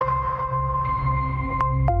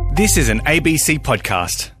This is an ABC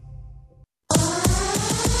podcast.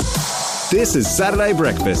 This is Saturday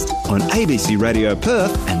Breakfast on ABC Radio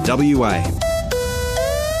Perth and WA.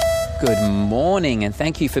 Good morning and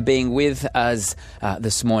thank you for being with us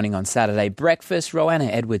this morning on Saturday Breakfast.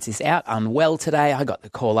 Roanna Edwards is out unwell today. I got the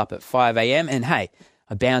call up at 5 a.m. and hey,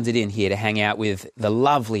 I bounded in here to hang out with the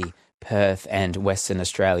lovely Perth and Western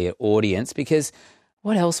Australia audience because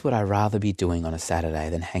what else would I rather be doing on a Saturday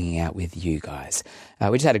than hanging out with you guys?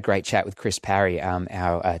 We just had a great chat with Chris Parry,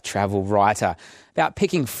 our travel writer, about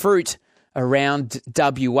picking fruit around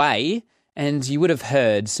WA, and you would have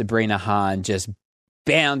heard Sabrina Hahn just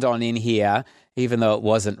bound on in here, even though it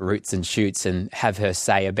wasn't Roots and Shoots, and have her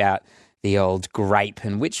say about the old grape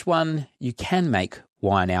and which one you can make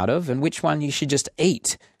wine out of and which one you should just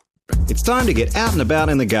eat. It's time to get out and about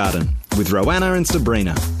in the garden with Roanna and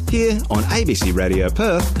Sabrina here on ABC Radio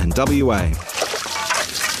Perth and WA.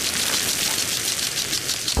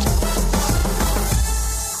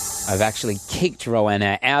 I've actually kicked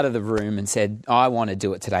Roanna out of the room and said, I want to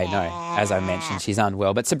do it today. No, as I mentioned, she's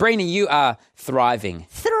unwell. But Sabrina, you are thriving.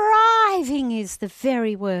 Thriving is the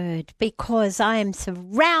very word because I am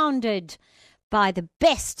surrounded by the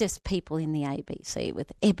bestest people in the ABC with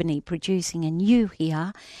Ebony producing and you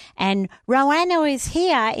here. And Roanna is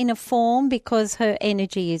here in a form because her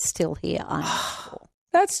energy is still here.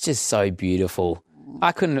 That's just so beautiful.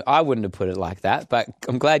 I wouldn't have put it like that, but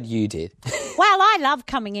I'm glad you did. Well, I love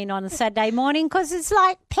coming in on a Saturday morning because it's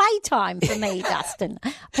like playtime for me, Dustin.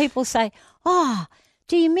 People say, oh,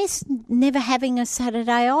 do you miss never having a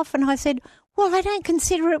Saturday off? And I said, well, I don't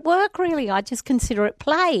consider it work, really. I just consider it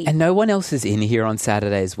play. And no one else is in here on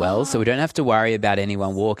Saturday as well, so we don't have to worry about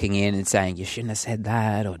anyone walking in and saying, you shouldn't have said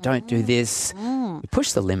that or don't do this. We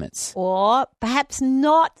push the limits. Or perhaps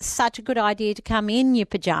not such a good idea to come in your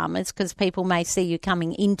pyjamas because people may see you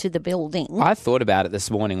coming into the building. I thought about it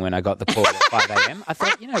this morning when I got the call at 5 a.m. I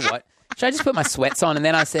thought, you know what, should I just put my sweats on? And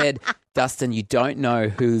then I said, Dustin, you don't know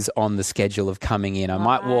who's on the schedule of coming in. I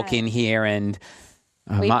might walk in here and...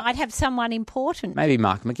 we might have someone important. Maybe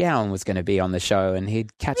Mark McGowan was going to be on the show and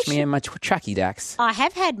he'd catch me in my tracky dacks. I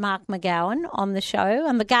have had Mark McGowan on the show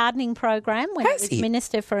on the gardening program when he was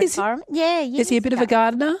Minister for Environment. Is he a bit of a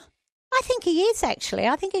gardener? I think he is, actually.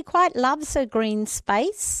 I think he quite loves a green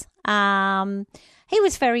space. He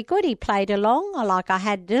was very good. He played along. I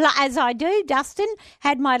had, as I do, Dustin,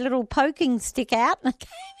 had my little poking stick out and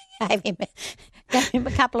gave him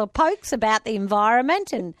a couple of pokes about the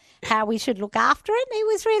environment and how we should look after it. He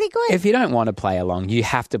was really good. If you don't want to play along, you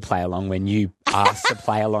have to play along when you ask to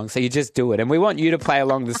play along. So you just do it. And we want you to play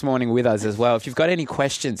along this morning with us as well. If you've got any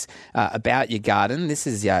questions about your garden, this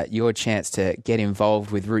is your chance to get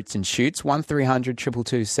involved with Roots and Shoots. 1300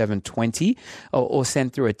 222 720 or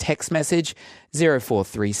send through a text message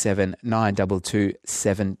 0437 922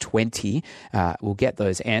 720. We'll get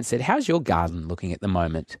those answered. How's your garden looking at the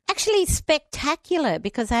moment? Actually spectacular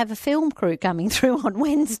because I have a film crew coming through on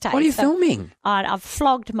Wednesday. What are you filming? I've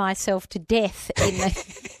flogged myself to death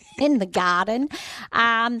in the garden.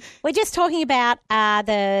 We're just talking about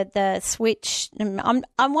the switch. I'm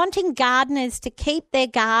wanting gardeners to keep their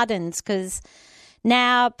gardens because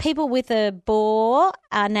now people with a bore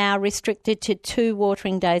are now restricted to 2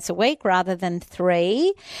 watering days a week rather than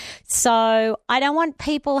 3. So I don't want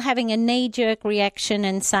people having a knee-jerk reaction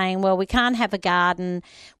and saying, well, we can't have a garden.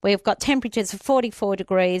 We've got temperatures of 44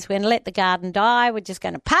 degrees. We're going to let the garden die. We're just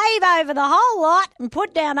going to pave over the whole lot and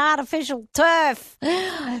put down artificial turf.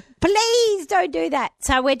 Please don't do that.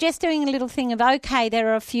 So we're just doing a little thing of, okay, there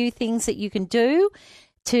are a few things that you can do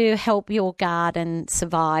to help your garden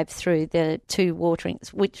survive through the 2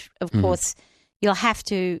 waterings, which, of course, you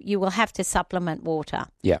will have to supplement water.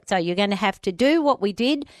 Yeah. So you're going to have to do what we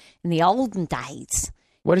did in the olden days.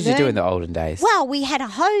 What did you do in the olden days? Well, we had a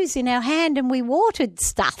hose in our hand and we watered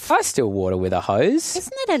stuff. I still water with a hose.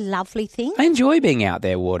 Isn't it a lovely thing? I enjoy being out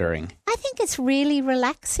there watering. I think it's really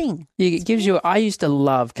relaxing. It gives you. I used to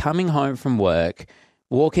love coming home from work,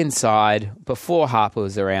 walk inside before Harper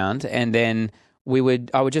was around, and then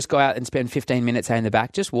I would just go out and spend 15 minutes out in the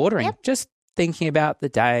back just watering, just thinking about the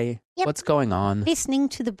day, what's going on. Listening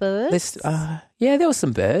to the birds. There were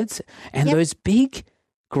some birds and those big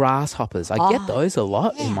grasshoppers. I get those a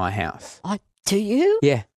lot in my house. Oh, do you?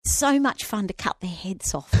 Yeah. So much fun to cut their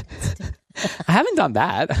heads off. I haven't done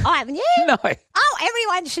that. Oh, haven't you? No. Oh,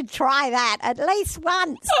 everyone should try that at least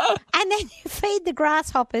once. And then you feed the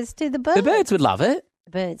grasshoppers to the birds. The birds would love it.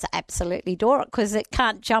 The birds absolutely adore it because it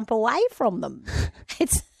can't jump away from them.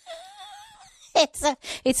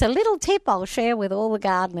 It's a little tip I'll share with all the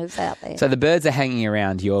gardeners out there. So the birds are hanging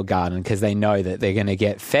around your garden because they know that they're going to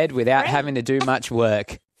get fed without having to do much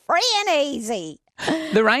work. Free and easy.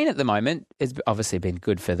 The rain at the moment has obviously been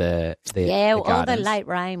good for the all the gardens. late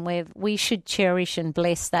rain. We should cherish and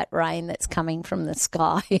bless that rain that's coming from the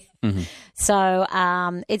sky. Mm-hmm. So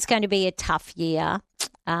it's going to be a tough year.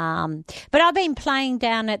 But I've been playing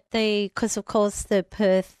down at because of course the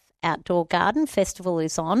Perth Outdoor Garden Festival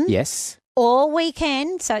is on. Yes. All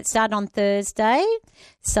weekend, so it started on Thursday.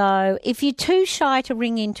 So if you're too shy to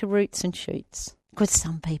ring into Roots and Shoots, because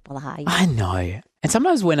some people are. I know. And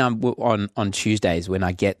sometimes when I'm on Tuesdays, when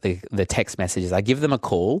I get the text messages, I give them a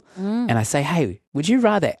call and I say, hey, would you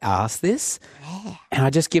rather ask this? Yeah. And I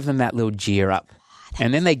just give them that little jeer up.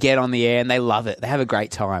 And then they get on the air and they love it. They have a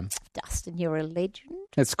great time. Dustin, you're a legend.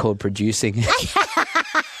 It's called producing.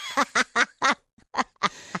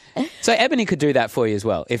 So Ebony could do that for you as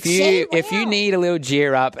well. If you need a little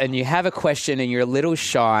jeer up and you have a question and you're a little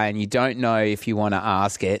shy and you don't know if you want to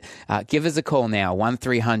ask it, give us a call now,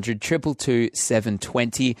 1300 222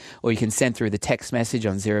 720, or you can send through the text message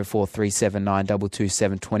on 0437 222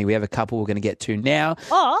 720. We have a couple we're going to get to now.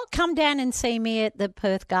 Or come down and see me at the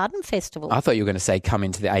Perth Garden Festival. I thought you were going to say come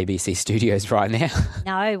into the ABC studios right now.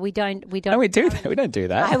 No, we don't. No, we do that. We don't do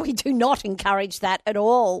that. No, we do not encourage that at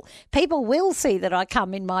all. People will see that I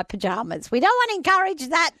come in my pajamas. We don't want to encourage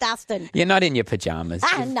that, Dustin. You're not in your pajamas.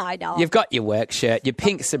 No. You've got your work shirt, your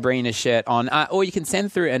pink Sabrina shirt on, or you can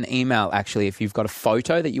send through an email, actually, if you've got a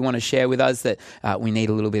photo that you want to share with us that we need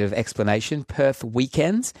a little bit of explanation. Perth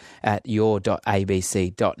Weekends at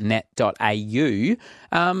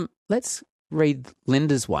your.abc.net.au. Let's read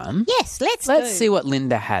Linda's one. Yes, let's see what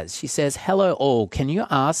Linda has. She says, hello all. Can you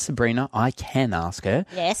ask Sabrina, I can ask her,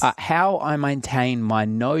 yes, how I maintain my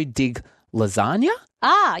no-dig lasagna?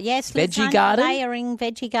 Ah, yes. Veggie garden. Layering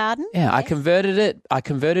veggie garden. Yeah, yes. I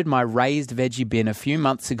converted my raised veggie bin a few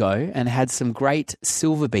months ago and had some great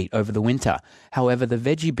silver beet over the winter. However, the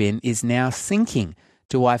veggie bin is now sinking.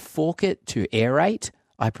 Do I fork it to aerate?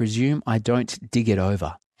 I presume I don't dig it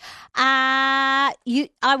over. I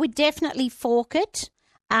would definitely fork it,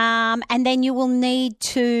 and then you will need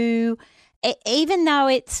to, even though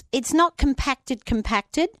it's not compacted,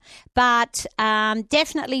 but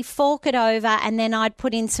definitely fork it over, and then I'd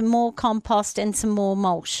put in some more compost and some more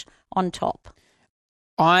mulch on top.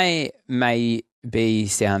 I may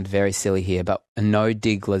sound very silly here, but a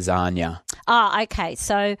no-dig lasagna. Oh, okay.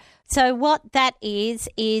 So what that is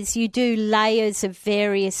you do layers of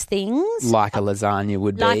various things. Like a lasagna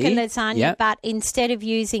would be. Like a lasagna, yep. But instead of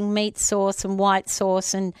using meat sauce and white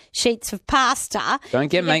sauce and sheets of pasta.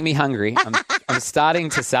 Don't make me hungry. I'm starting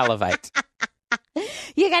to salivate.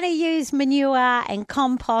 You're going to use manure and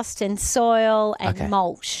compost and soil and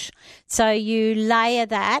mulch. So you layer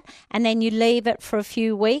that and then you leave it for a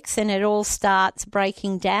few weeks and it all starts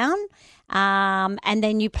breaking down, and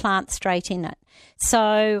then you plant straight in it.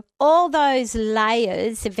 So all those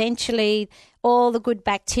layers, eventually all the good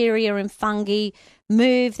bacteria and fungi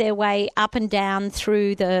move their way up and down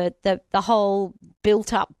through the whole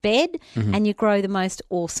built-up bed, and you grow the most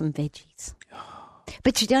awesome veggies.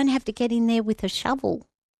 But you don't have to get in there with a shovel.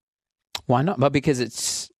 Why not? But because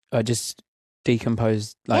it's just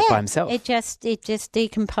decomposed by himself. It just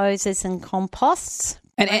decomposes and composts.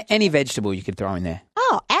 And any vegetable you could throw in there.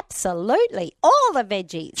 Oh, absolutely. All the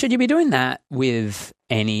veggies. Should you be doing that with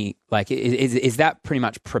any, is that pretty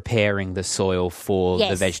much preparing the soil for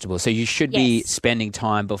the vegetables? So you should be spending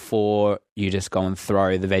time before you just go and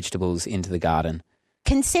throw the vegetables into the garden.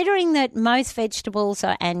 Considering that most vegetables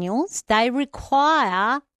are annuals, they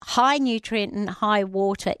require high nutrient and high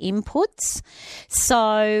water inputs.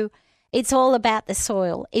 So it's all about the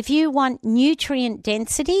soil. If you want nutrient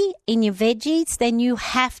density in your veggies, then you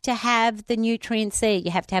have to have the nutrients there. You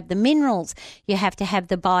have to have the minerals. You have to have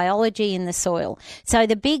the biology in the soil. So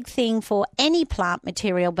the big thing for any plant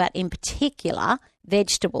material, but in particular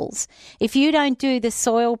vegetables, if you don't do the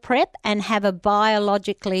soil prep and have a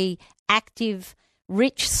biologically active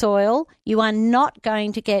rich soil, you are not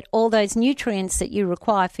going to get all those nutrients that you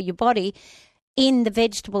require for your body in the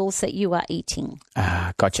vegetables that you are eating.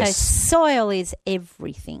 Gotcha. So soil is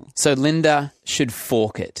everything. So Linda should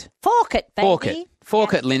fork it. Fork it, baby.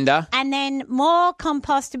 Fork it, Linda. And then more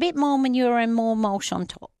compost, a bit more manure and more mulch on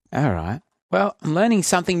top. All right. Well, I'm learning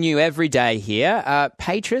something new every day here.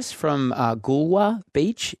 Patris from Goolwa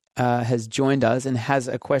Beach has joined us and has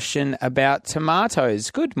a question about tomatoes.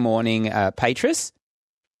 Good morning, Patris.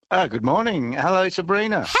 Good morning. Hello,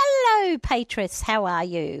 Sabrina. Hello, Patris. How are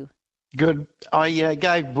you? Good. I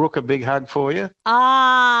gave Brooke a big hug for you.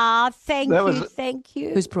 Thank you.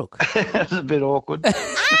 Who's Brooke? It was a bit awkward.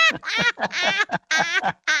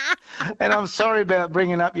 And I'm sorry about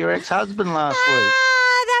bringing up your ex-husband last week.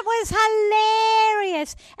 That was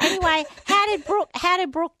hilarious. Anyway, how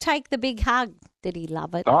did Brooke take the big hug? Did he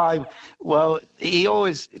love it? Well, he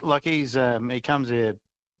always he comes here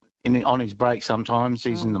on his break sometimes.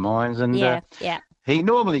 He's in the mines, and Yeah. he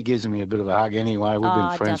normally gives me a bit of a hug anyway. We've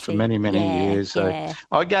been friends does for he? many Yeah, years. So yeah.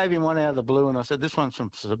 I gave him one out of the blue, and I said, "This one's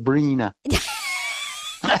from Sabrina."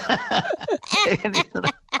 And he said,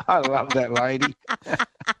 I love that lady.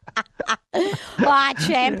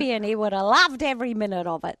 Champion. He would have loved every minute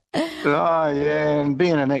of it. Oh yeah, and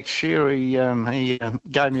being an ex-shearer, he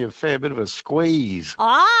gave me a fair bit of a squeeze.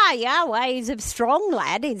 Yeah, well, he's a strong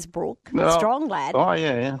lad, is Brooke. Oh, Strong lad. Oh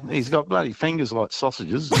yeah, he's got bloody fingers like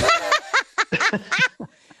sausages.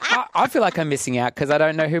 I feel like I'm missing out because I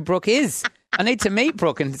don't know who Brooke is. I need to meet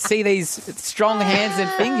Brooke and see these strong hands and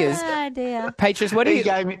fingers. Oh, dear. Patrons, what do you...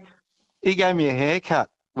 He gave me a haircut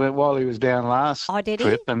while he was down last Oh, did he?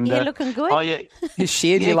 trip. And, You looking good? Oh yeah, He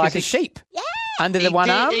sheared you Yeah, like 'cause a sheep. Yeah. Under the one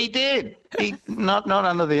arm? He did. He not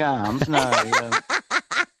under the arms. No,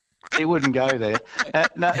 he wouldn't go there.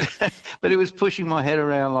 No, but he was pushing my head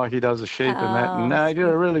around like he does a sheep and that. And, no, he did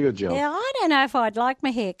a really good job. Yeah, I don't know if I'd like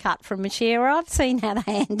my hair cut from a shearer. I've seen how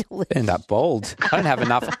they handle it. End up bald. I don't have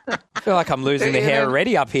enough. I feel like I'm losing the hair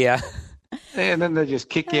already up here. And then they just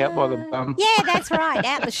kick you out by the bum. Yeah, that's right,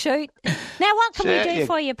 out the chute. Now, what can we do Yeah.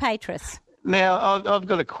 for you, Patris? Now, I've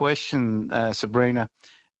got a question, Sabrina.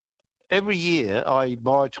 Every year I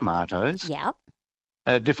buy tomatoes, Yeah.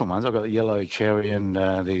 different ones. I've got the yellow cherry and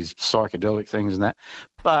these psychedelic things and that.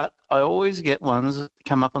 But I always get ones that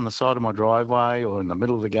come up on the side of my driveway or in the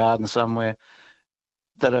middle of the garden somewhere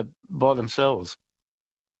that are by themselves.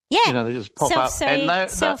 Yeah. You know, they just pop up.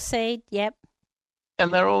 Self-seed, yep.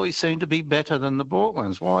 And they always seem to be better than the bought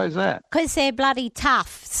ones. Why is that? Because they're bloody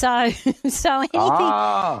tough. So anything.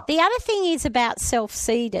 Ah, The other thing is about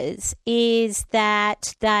self-seeders is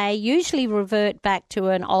that they usually revert back to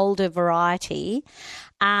an older variety.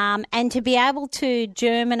 And to be able to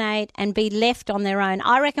germinate and be left on their own,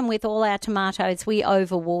 I reckon with all our tomatoes, we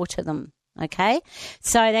overwater them. Okay,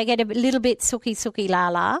 so they get a little bit sooky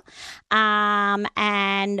la,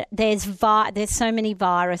 and there's so many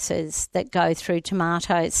viruses that go through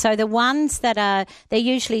tomatoes. So the ones they're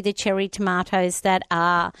usually the cherry tomatoes that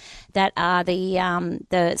are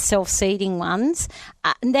the self-seeding ones.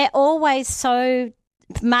 They're always so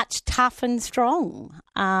much tough and strong.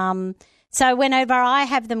 So whenever I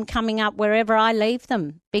have them coming up, wherever I leave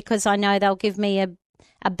them, because I know they'll give me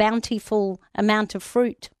a bountiful amount of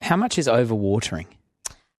fruit. How much is overwatering?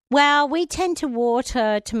 Well, we tend to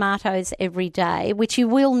water tomatoes every day, which you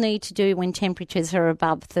will need to do when temperatures are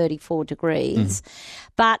above 34 degrees.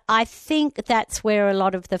 But I think that's where a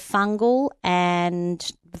lot of the fungal and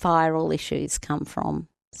viral issues come from.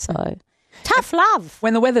 So tough love.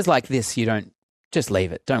 When the weather's like this, you don't just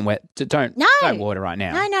leave it. Don't water right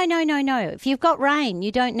now. No. If you've got rain,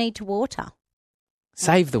 you don't need to water.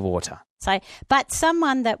 Save the water. So, but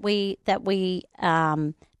someone that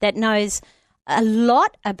knows a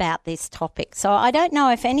lot about this topic. So I don't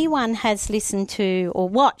know if anyone has listened to or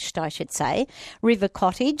watched, I should say, River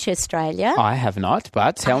Cottage Australia. I have not,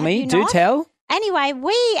 but tell me, you do not? tell. Anyway,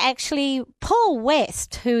 Paul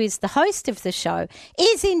West, who is the host of the show,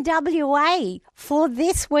 is in WA for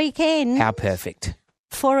this weekend. How perfect.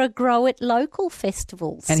 For a Grow It Local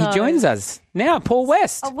festival. And he joins us now, Paul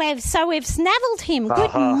West. We've snaddled him.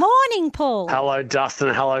 Good morning, Paul. Hello,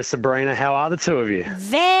 Dustin. Hello, Sabrina. How are the two of you?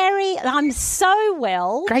 I'm so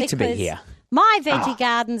well. Great to be because here. My veggie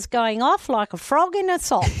garden's going off like a frog in a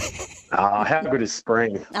sock. How good is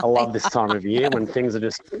spring? I love this time of year when things are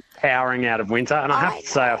just powering out of winter. And I have to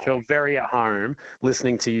say, I feel very at home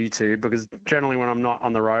listening to you two because generally when I'm not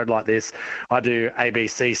on the road like this, I do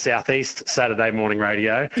ABC Southeast Saturday morning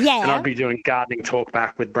radio. Yeah. And I'd be doing gardening talk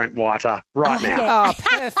back with Brent Whiter right now. Oh,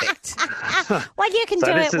 perfect. Well, you can So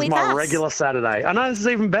do this it is with my us. regular Saturday. I know this is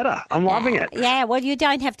even better. I'm loving it. Yeah, well, you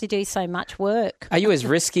don't have to do so much work. Are you as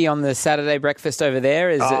risky on the Saturday breakfast over there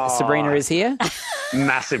as Sabrina is here?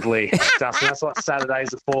 Massively, Dustin. That's what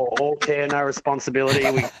Saturdays are for. All care, no responsibility.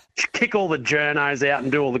 We kick all the journos out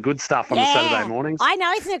and do all the good stuff on the Saturday mornings. I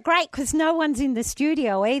know, isn't it great? Because no one's in the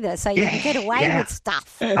studio either, so you can get away with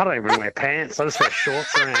stuff. I don't even wear pants. I just wear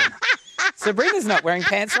shorts around. Sabrina's not wearing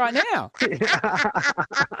pants right now. I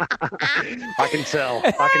can tell.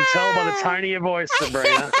 I can tell by the tone of your voice,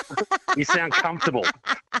 Sabrina. You sound comfortable.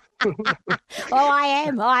 Well, I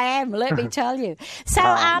am. Let me tell you. So,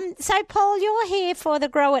 so Paul, you're here for the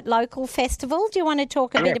Grow It Local Festival. Do you want to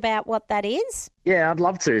talk a bit about what that is? Yeah, I'd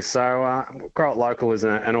love to. So Grow It Local is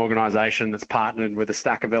an organisation that's partnered with a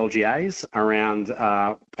stack of LGAs around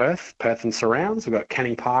Perth and surrounds. We've got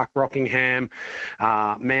Canning Park, Rockingham,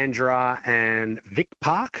 Mandurah and Vic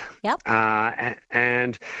Park. Yep.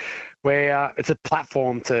 And It's a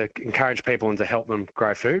platform to encourage people and to help them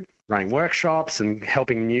grow food, running workshops and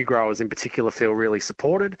helping new growers in particular feel really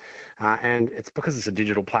supported. And it's because it's a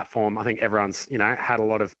digital platform. I think everyone's, had a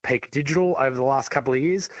lot of peak digital over the last couple of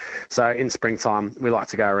years. So in springtime, we like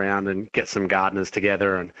to go around and get some gardeners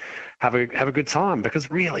together and have a good time, because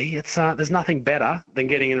really it's there's nothing better than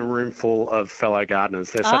getting in a room full of fellow gardeners.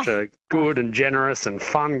 They're such a good and generous and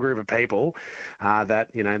fun group of people that,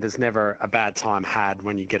 there's never a bad time had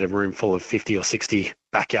when you get a room full of 50 or 60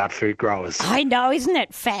 backyard food growers. I know, isn't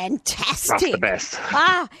it fantastic? That's the best.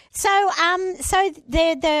 So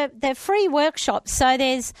the free workshops. So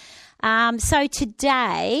there's so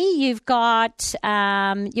today you've got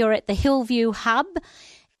you're at the Hillview Hub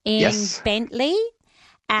in Bentley.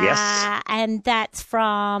 Yes. And that's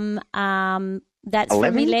from 11?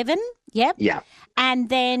 From 11. Yep. Yeah. And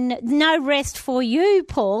then no rest for you,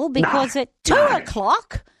 Paul, because at 2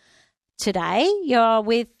 o'clock today you're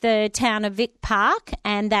with the town of Vic Park,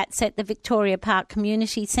 and that's at the Victoria Park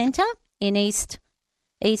Community Centre in East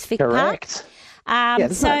Vic Park. Correct.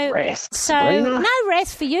 There's no rest. So no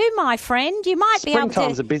rest for you, my friend. You might be able to.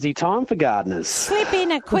 Springtime's a busy time for gardeners. Slip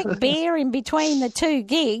in a quick beer in between the two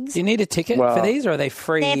gigs. Do you need a ticket for these, or are they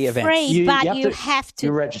free They're events? free, but you have to.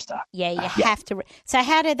 You register. Yeah, you have to. So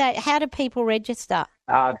how do people register?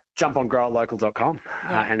 Jump on growerlocal.com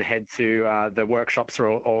and head to the workshops,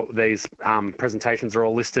 or these presentations are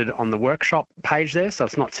all listed on the workshop page there, so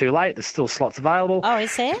it's not too late. There's still slots available. Oh,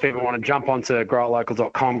 is there? If people want to jump onto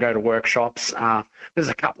growerlocal.com, go to workshops, there's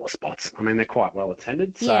a couple of spots. I mean, they're quite well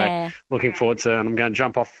attended, so looking forward to, and I'm going to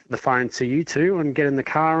jump off the phone to you two and get in the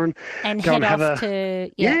car and go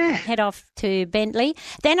head off to Bentley.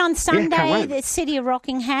 Then on Sunday, the City of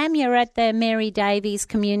Rockingham, you're at the Mary Davies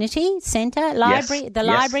Community Centre Library,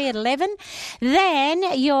 library at 11.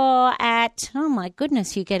 Then you're at, oh my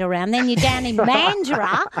goodness, you get around. Then you're down in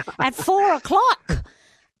Mandurah at 4 o'clock.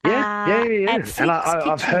 Yeah. And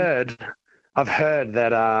I've heard that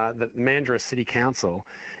that Mandurah City Council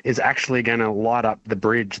is actually going to light up the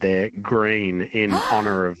bridge there green in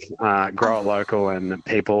honour of Grow It Local and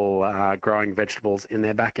people growing vegetables in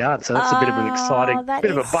their backyard. So that's a bit of an exciting, bit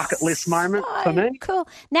of a bucket list moment for me. Cool.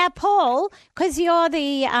 Now, Paul, because you're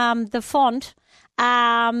the font.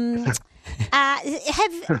 I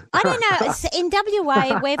don't know, in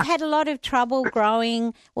WA we've had a lot of trouble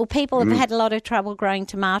growing, people have had a lot of trouble growing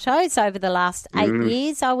tomatoes over the last 8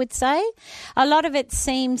 years, I would say. A lot of it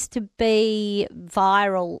seems to be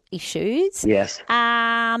viral issues. Yes.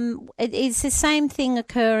 Is the same thing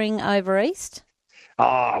occurring over east?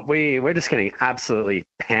 Oh, we're just getting absolutely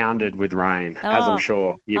pounded with rain, as I'm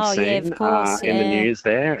sure you've seen of course, in the news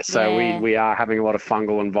there. So we are having a lot of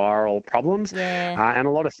fungal and viral problems, and a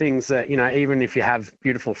lot of things that, even if you have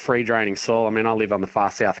beautiful free draining soil. I mean, I live on the far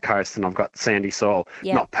south coast and I've got sandy soil,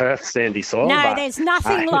 not Perth sandy soil. No, but, there's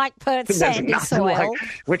nothing like Perth sandy soil.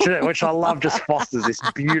 Which I love, just fosters this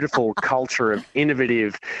beautiful culture of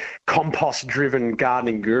innovative, compost-driven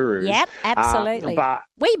gardening gurus. Yep, absolutely.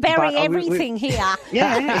 We bury everything here.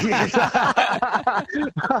 Yeah.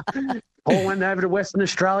 Paul went over to Western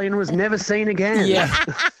Australia and was never seen again. Yeah.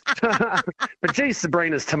 But geez,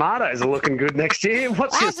 Sabrina's tomatoes are looking good next year.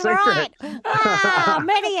 What's your secret? Right.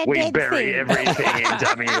 Many a we dead bury thing. everything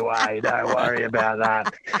in WA. Don't worry about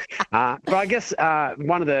that. But I guess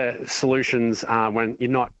one of the solutions when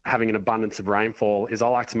you're not having an abundance of rainfall is I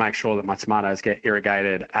like to make sure that my tomatoes get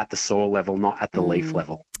irrigated at the soil level, not at the leaf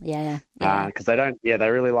level. Yeah. Because they don't, they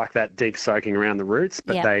really like that deep soaking around the roots,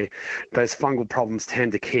 but those fungal problems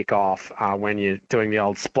tend to kick off when you're doing the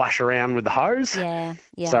old splash around with the hose. Yeah.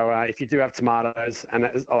 So if you do have tomatoes, and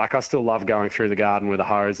I still love going through the garden with a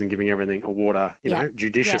hose and giving everything a water,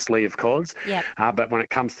 judiciously, of course. Yeah. But when it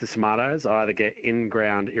comes to tomatoes, I either get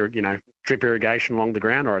in-ground, drip irrigation along the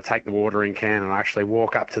ground, or I take the watering can and I actually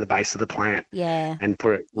walk up to the base of the plant and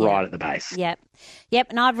put it right at the base. Yep.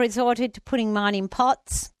 And I've resorted to putting mine in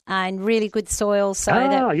pots in really good soil so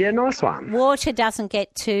that nice one. water doesn't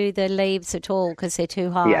get to the leaves at all because they're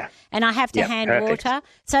too high. Yeah. And I have to hand water.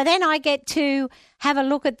 So then I get to have a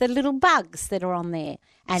look at the little bugs that are on there.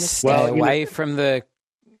 And Stay away from the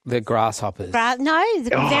grasshoppers. No,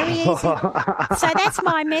 very easy. So that's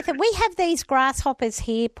my method. We have these grasshoppers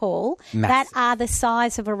here, Paul, that are the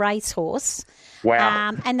size of a racehorse.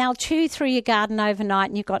 Wow. And they'll chew through your garden overnight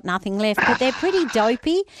and you've got nothing left. But they're pretty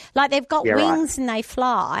dopey. Like they've got wings and they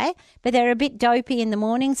fly, but they're a bit dopey in the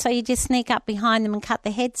morning, so you just sneak up behind them and cut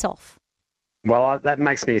their heads off. Well, that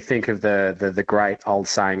makes me think of the great old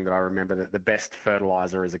saying that I remember, that the best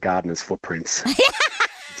fertiliser is a gardener's footprints.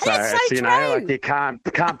 So, That's so you know, true. like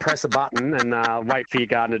you can't press a button and wait for your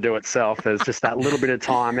garden to do itself. There's just that little bit of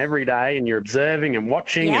time every day, and you're observing and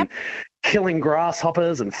watching Yep. and killing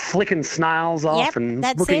grasshoppers and flicking snails off Yep, and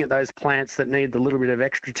that's looking it. at those plants that need the little bit of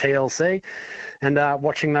extra TLC and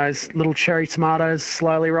watching those little cherry tomatoes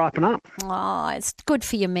slowly ripen up. Oh, it's good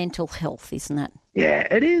for your mental health, isn't it? Yeah,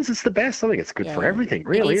 it is. It's the best. I think it's good for Yeah, everything, it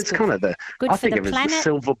really. is It's good kind of good I for think the of it as planet. the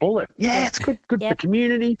silver bullet. Yeah, it's good for Yep.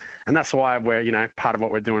 community. And that's why we're, part of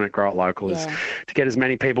what we're doing at Grow It Local is Yeah. to get as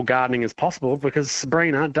many people gardening as possible, because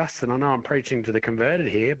Sabrina, Dustin, I know I'm preaching to the converted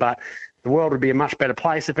here, but the world would be a much better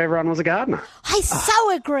place if everyone was a gardener. I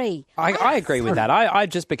so agree. I agree with that. I've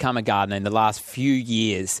just become a gardener in the last few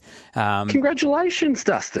years. Congratulations,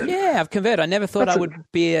 Dustin. Yeah, I've converted. I never thought I would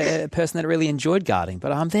be a person that really enjoyed gardening,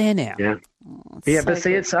 but I'm there now. Yeah. Yeah, but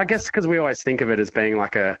see, it's, I guess, because we always think of it as being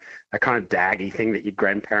like a kind of daggy thing that your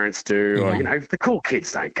grandparents do, or, the cool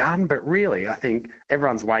kids don't garden. But really, I think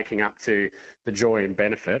everyone's waking up to the joy and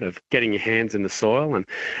benefit of getting your hands in the soil. And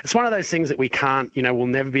it's one of those things that we can't, we'll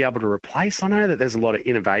never be able to replace. I know that there's a lot of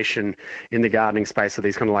innovation in the gardening space of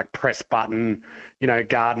these kind of like press button,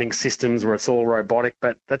 gardening systems where it's all robotic,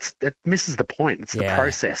 but it misses the point. It's the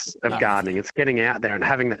process of gardening. It's getting out there and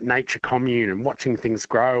having that nature commune and watching things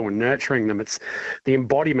grow and nurturing them. It's the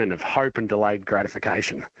embodiment of hope and delayed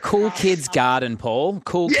gratification. Cool Kids Garden, Paul.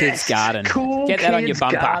 Cool Kids Garden. Cool Get that on your Kids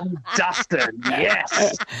bumper. Garden, Dustin.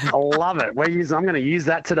 Yes. I love it. I'm going to use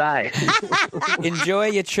that today. Enjoy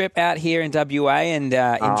your trip out here in WA and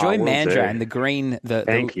enjoy will Mandurah do. and the green.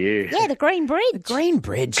 Thank you. Yeah, the Green Bridge. Green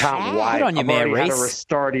Bridge. Can't wait. Good on you, I've Mayor already had a Reese.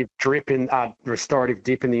 restorative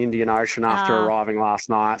dip in the Indian Ocean after arriving last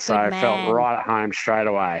night, so good I felt man. right at home straight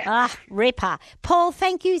away. Ripper. Paul,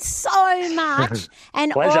 thank you so much.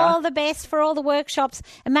 And Pleasure. all the best for all the workshops.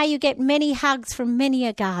 And may you get many hugs from many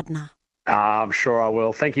a gardener. I'm sure I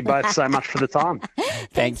will. Thank you both so much for the time.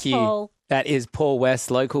 Thank you. Paul. That is Paul West,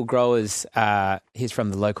 local growers. He's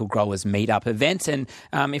from the Local Growers Meetup event. And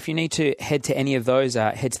if you need to head to any of those,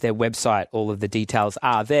 head to their website. All of the details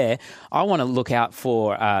are there. I want to look out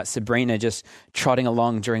for Sabrina just trotting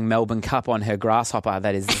along during Melbourne Cup on her grasshopper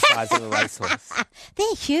that is the size of a racehorse.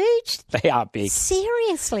 They're huge. They are big.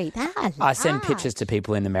 Seriously, they are I send large. pictures to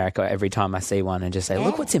people in America every time I see one and just say,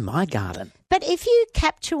 look what's in my garden. But if you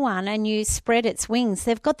capture one and you spread its wings,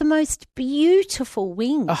 they've got the most beautiful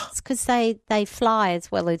wings because they fly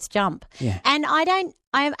as well as jump. Yeah. And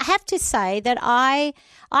I have to say that I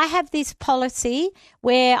have this policy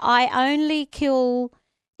where I only kill,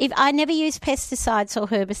 if I never use pesticides or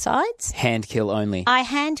herbicides. Hand kill only. I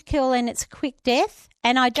hand kill and it's a quick death,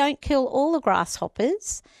 and I don't kill all the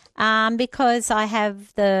grasshoppers because I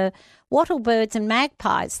have the wattlebirds and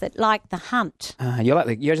magpies that like the hunt.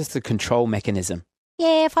 You're just the control mechanism.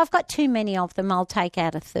 Yeah, if I've got too many of them, I'll take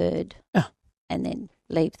out a third and then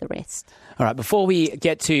leave the rest. All right, before we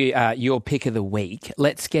get to your pick of the week,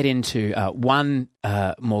 let's get into one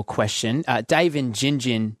more question. Dave in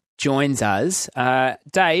Gingin joins us.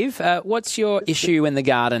 Dave, what's your issue in the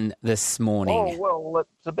garden this morning? Oh, well,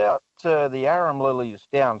 it's about the arum lilies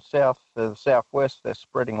down south, the southwest. They're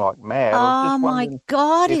spreading like mad. I was Oh, just my wondering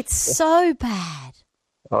God, if- it's so bad.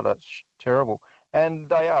 Oh, that's terrible. And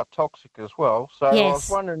they are toxic as well. So I Yes. was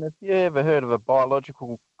wondering if you ever heard of a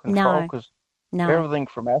biological control, No. because No. everything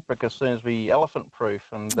from Africa seems to be elephant-proof.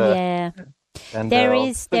 And, Yeah. and There I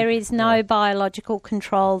is think- no biological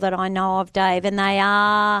control that I know of, Dave, and they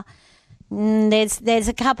are. There's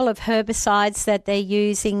a couple of herbicides that they're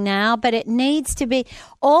using now, but it needs to be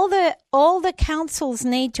all the councils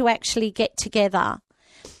need to actually get together,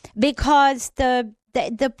 because the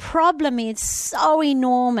problem is so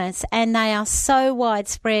enormous and they are so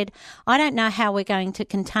widespread. I don't know how we're going to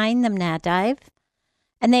contain them now, Dave.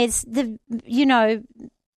 And there's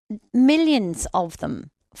millions of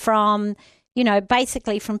them from,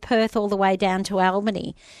 basically from Perth all the way down to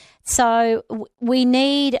Albany. So we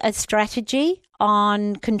need a strategy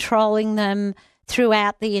on controlling them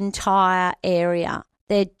throughout the entire area.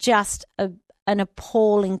 They're just an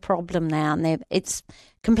appalling problem now, and it's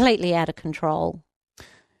completely out of control.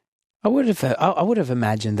 I would have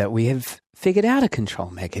imagined that we have figured out a control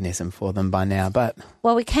mechanism for them by now, but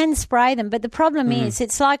Well, we can spray them, but the problem is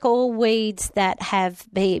it's like all weeds that have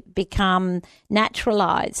become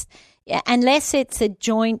naturalised. Unless it's a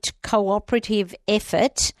joint cooperative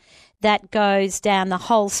effort that goes down the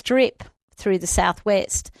whole strip through the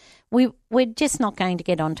southwest, we're just not going to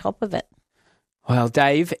get on top of it. well,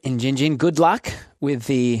 Dave in Gingin, good luck with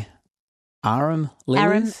the arum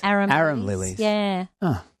lilies. Arum lilies. Yeah.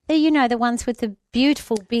 Oh. They're, the ones with the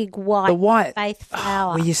beautiful big white faith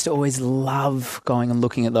flower. We used to always love going and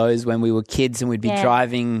looking at those when we were kids, and we'd be Yeah.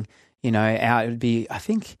 driving, out. It'd be, I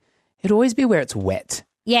think, it'd always be where it's wet.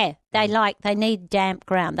 Yeah, they need damp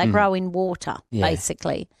ground. They grow in water,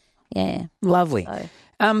 basically. Yeah. Lovely.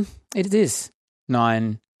 So. It is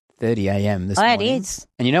 9:30 a.m. this morning. It is.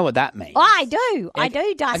 And you know what that means? I do. I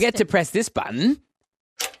do, Dustin. I get to press this button.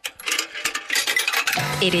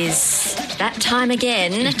 It is that time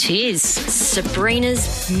again. It is.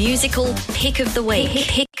 Sabrina's musical pick of the week.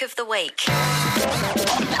 Pick of the week.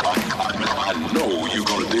 I know you're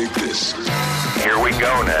going to dig this. Here we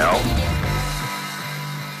go now.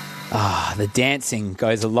 The dancing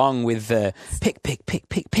goes along with the pick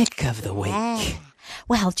of the week. Yeah.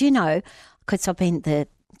 Well, do you know, because I've been at the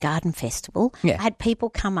Garden Festival, I had people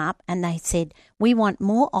come up and they said, we want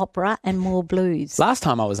more opera and more blues. Last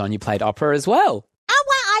time I was on, you played opera as well. Oh,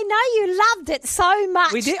 well, I know you loved it so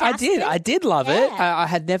much. We did. Dustin. I did love it. I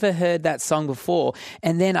had never heard that song before.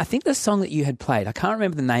 And then I think the song that you had played, I can't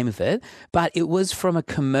remember the name of it, but it was from a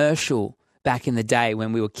commercial back in the day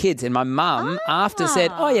when we were kids. And my mum after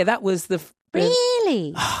said, oh, yeah, that was the...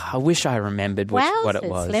 Really? I wish I remembered what it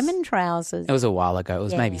was. Lemon Trousers. It was a while ago. It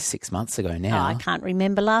was maybe 6 months ago now. Oh, I can't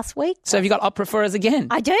remember last week. So have you got opera for us again?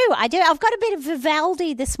 I do. I've got a bit of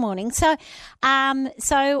Vivaldi this morning. So when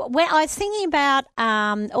I was thinking about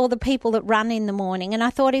all the people that run in the morning, and I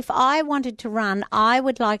thought if I wanted to run, I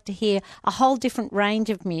would like to hear a whole different range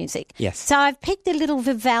of music. Yes. So I've picked a little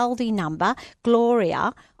Vivaldi number,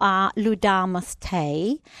 Gloria, Laudamus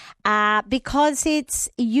Te, because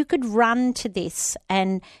you could run to this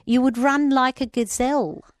and you would run like a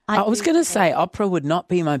gazelle. I was going to say opera would not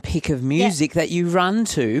be my pick of music that you run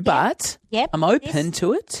to, but I'm open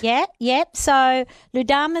to it. Yep. So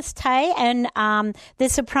Laudamus Te and the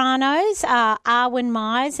sopranos are Arwen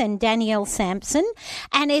Myers and Danielle Sampson,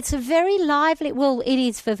 and it's a very lively. Well, it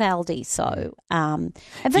is Vivaldi, so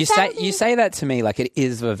Vivaldi, you say that to me like it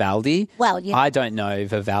is Vivaldi. Well, I don't know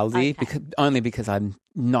Vivaldi because I'm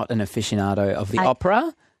not an aficionado of the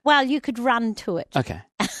opera. Well, you could run to it. Okay.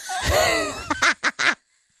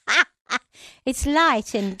 It's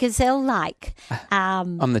light and gazelle-like.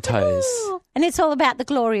 On the toes. And it's all about the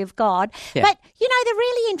glory of God. Yeah. But, the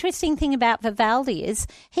really interesting thing about Vivaldi is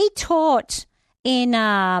he taught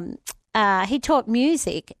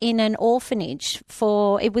music in an orphanage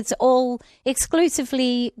it was all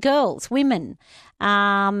exclusively girls, women.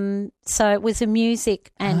 So it was a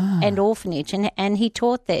music and orphanage, and he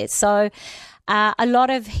taught there. So a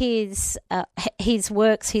lot of his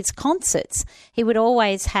works, his concerts, he would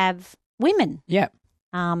always have women. Yeah.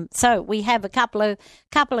 So we have a couple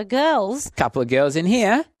of girls. Couple of girls in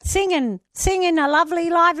here singing a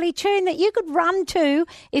lovely, lively tune that you could run to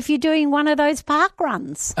if you're doing one of those park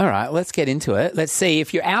runs. All right, let's get into it. Let's see.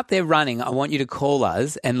 If you're out there running, I want you to call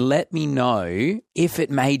us and let me know if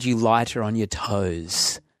it made you lighter on your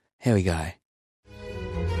toes. Here we go.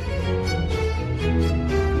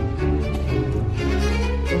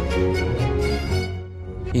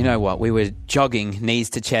 You know what? We were jogging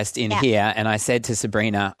knees to chest in here, and I said to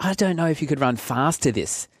Sabrina, I don't know if you could run fast to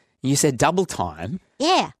this. You said double time.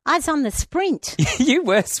 Yeah, I was on the sprint. You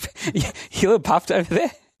were puffed over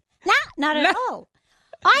there? No, not at all.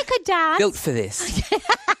 I could dance. Built for this.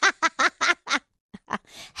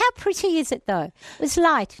 How pretty is it, though? It was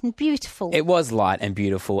light and beautiful. It was light and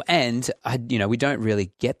beautiful, and we don't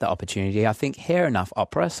really get the opportunity, I think, hear enough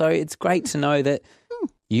opera, so it's great to know that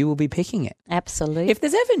you will be picking it. Absolutely. If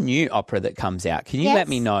there's ever new opera that comes out, can you let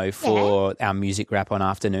me know for our music wrap on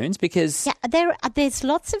afternoons? Because there's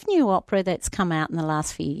lots of new opera that's come out in the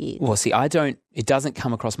last few years. Well, see, it doesn't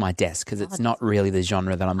come across my desk because it's not really the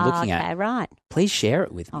genre that I'm looking at. Okay, right. Please share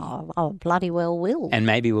it with me. Oh, bloody well will. And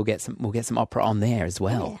maybe we'll get some opera on there as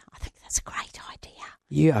well. Yeah, I think that's a great idea.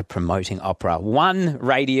 You are promoting opera, one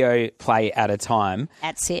radio play at a time.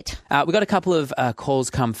 That's it. We got a couple of calls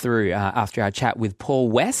come through after our chat with Paul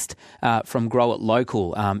West from Grow It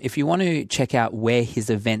Local. If you want to check out where his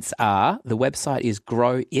events are, the website is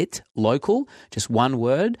Grow It Local, just one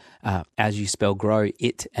word, as you spell grow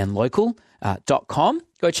it and local.com.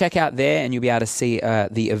 Go check out there and you'll be able to see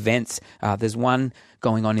the events. There's one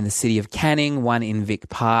going on in the city of Canning, one in Vic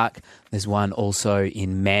Park. There's one also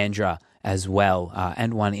in Mandurah as well,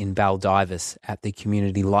 and one in Baldivis at the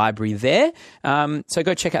community library there. So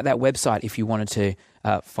go check out that website if you wanted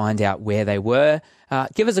to find out where they were.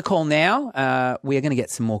 Give us a call now. We are going to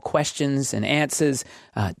get some more questions and answers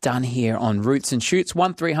done here on Roots and Shoots,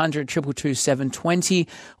 1300 222 720,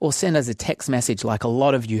 or send us a text message like a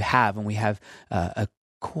lot of you have, and we have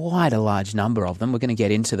quite a large number of them. We're going to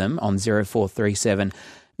get into them on 0437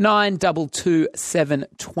 922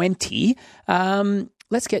 720.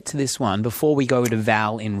 let's get to this one before we go to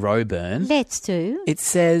Val in Roebourne. Let's do. It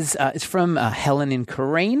says, it's from Helen in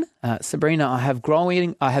Corrine. Sabrina, I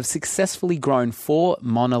have successfully grown 4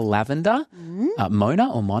 Mona lavender.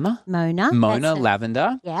 Mona or Mona? Mona. Mona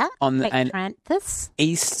lavender. Yeah. On an Plectranthus.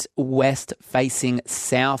 east-west facing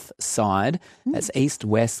south side. That's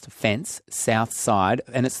east-west fence, south side,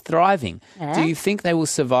 and it's thriving. Yeah. Do you think they will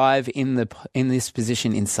survive in this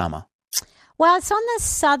position in summer? Well, it's on the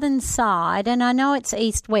southern side, and I know it's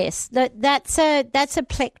east-west. That's a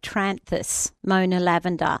Plectranthus, Mona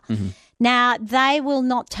lavender. Mm-hmm. Now, they will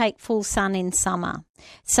not take full sun in summer.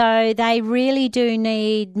 So they really do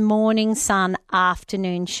need morning sun,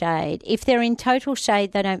 afternoon shade. If they're in total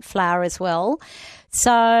shade, they don't flower as well.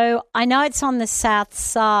 So I know it's on the south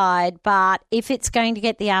side, but if it's going to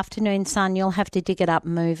get the afternoon sun, you'll have to dig it up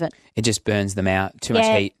and move it. It just burns them out. Too much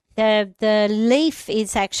heat. The leaf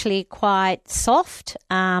is actually quite soft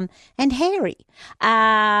and hairy,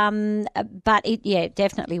 but it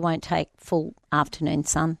definitely won't take full afternoon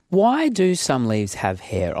sun. Why do some leaves have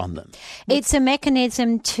hair on them? It's a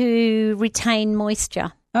mechanism to retain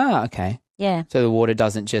moisture. Ah, okay. Yeah. So the water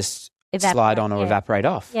doesn't just slide on or evaporate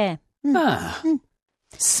off. Yeah.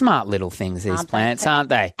 Smart little things, these plants, aren't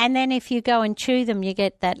they? And then if you go and chew them, you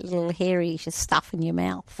get that little hairy stuff in your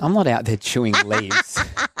mouth. I'm not out there chewing leaves.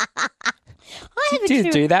 Do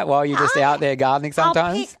you do that while you're just out there gardening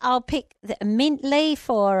sometimes? I'll pick a mint leaf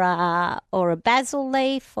or a basil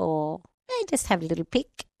leaf, or just have a little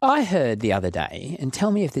pick. I heard the other day, and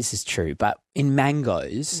tell me if this is true, but in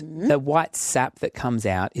mangoes, the white sap that comes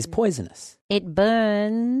out is poisonous. It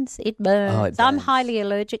burns. It burns. Oh, it burns. I'm highly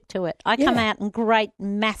allergic to it. I come out in great,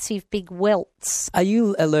 massive, big welts. Are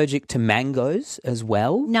you allergic to mangoes as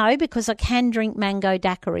well? No, because I can drink mango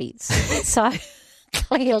daiquiris. So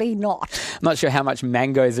clearly not. I'm not sure how much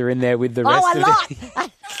mangoes are in there with the rest of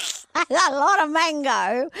it. A lot of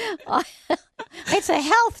mango. It's a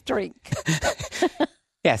health drink.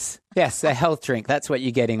 Yes, a health drink. That's what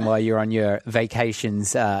you're getting while you're on your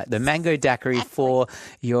vacations. The mango daiquiri for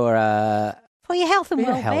your health and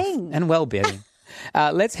well-being. And well-being.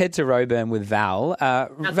 Let's head to Roebourne with Val.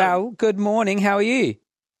 Val, good morning. How are you?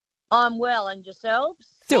 I'm well, and yourselves?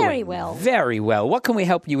 Very well. Very well. What can we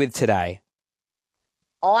help you with today?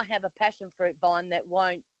 I have a passion fruit vine that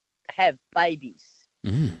won't have babies.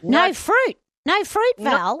 No fruit,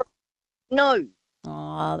 Val. No.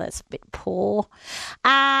 Oh, that's a bit poor.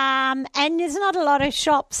 And there's not a lot of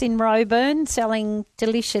shops in Roebourne selling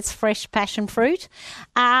delicious fresh passion fruit.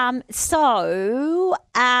 So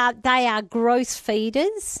they are gross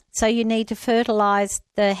feeders. So you need to fertilise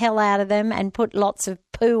the hell out of them and put lots of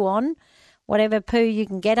poo on, whatever poo you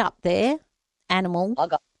can get up there. Animal. I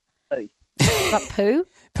got poo. Got poo?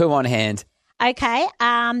 Poo on hand. Okay,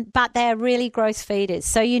 but they're really gross feeders.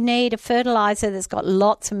 So you need a fertiliser that's got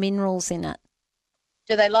lots of minerals in it.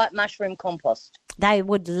 Do they like mushroom compost? They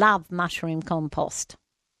would love mushroom compost.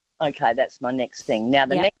 Okay, that's my next thing. Now,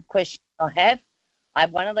 the next question I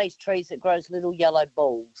have one of these trees that grows little yellow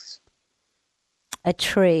balls. A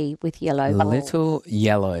tree with yellow balls. Little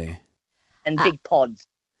yellow. And big pods.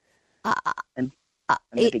 And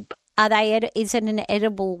the big pods. Are they? Is it an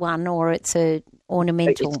edible one or it's a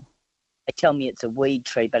ornamental? They tell me it's a weed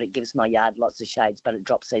tree, but it gives my yard lots of shades, but it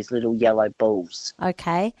drops these little yellow balls.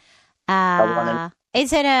 Okay.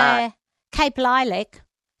 Is it a Cape Lilac?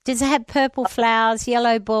 Does it have purple flowers,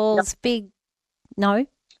 yellow balls, big? No,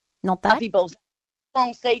 not that. Puffy balls,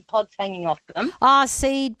 long seed pods hanging off them. Oh,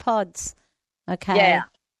 seed pods. Okay. Yeah.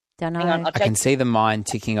 Don't know. Hang on, I can see the mind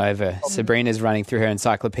ticking over. Sabrina's running through her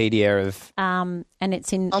encyclopedia of. And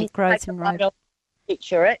it grows in road. I'll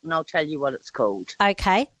picture it, and I'll tell you what it's called.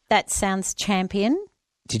 Okay, that sounds champion.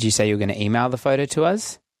 Did you say you were going to email the photo to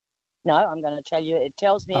us? No, I'm going to tell you. It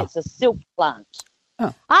tells me it's a silk plant.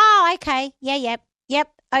 Oh, okay. Yeah,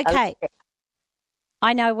 yep. Okay.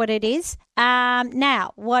 I know what it is.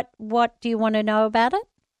 Now, what do you want to know about it?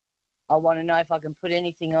 I want to know if I can put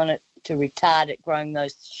anything on it to retard it growing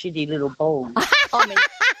those shitty little balls.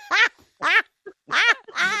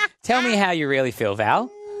 Tell me how you really feel, Val.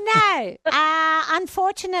 No.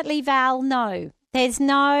 Unfortunately, Val, no. There's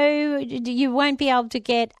you won't be able to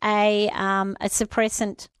get a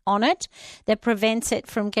suppressant on it that prevents it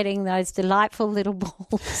from getting those delightful little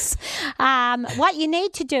balls. What you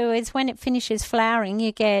need to do is when it finishes flowering,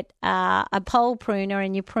 you get a pole pruner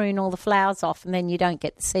and you prune all the flowers off, and then you don't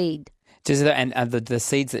get the seed. The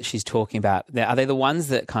seeds that she's talking about, are they the ones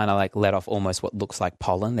that kind of like let off almost what looks like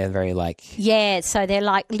pollen? They're very like... Yeah, so they're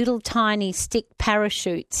like little tiny stick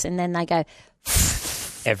parachutes, and then they go...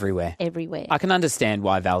 Everywhere. I can understand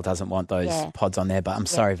why Val doesn't want those pods on there, but I'm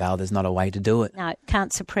sorry, Val, there's not a way to do it. No,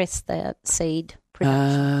 can't suppress the seed.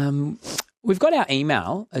 production? We've got our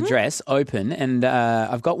email address open, and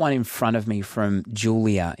I've got one in front of me from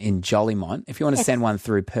Julia in Jollymont. If you want to send one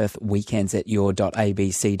through,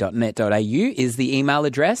 perthweekends@your.abc.net.au is the email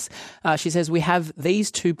address. She says, we have these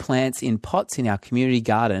 2 plants in pots in our community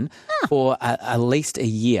garden for at least a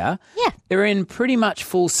year. Yeah. They're in pretty much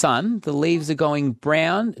full sun. The leaves are going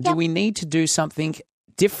brown. Do we need to do something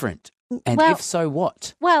different? And if so,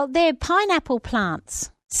 what? Well, they're pineapple plants.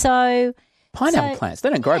 So... Pineapple plants. They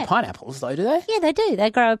don't grow pineapples, though, do they? Yeah, they do. They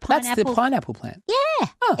grow pineapple. That's the pineapple plant. Yeah,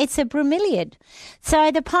 it's a bromeliad.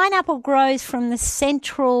 So the pineapple grows from the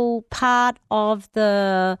central part of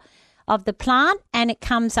the plant, and it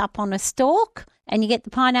comes up on a stalk, and you get the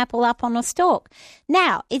pineapple up on a stalk.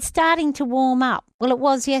 Now, it's starting to warm up. Well, it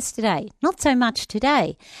was yesterday, not so much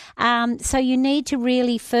today. So you need to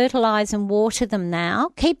really fertilise and water them now.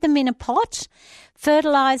 Keep them in a pot.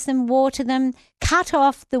 Fertilise them, water them, cut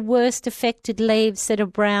off the worst affected leaves that are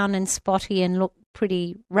brown and spotty and look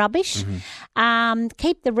pretty rubbish. Mm-hmm.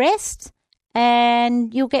 Keep the rest,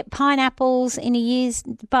 and you'll get pineapples in a year's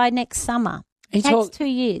by next summer. It takes 2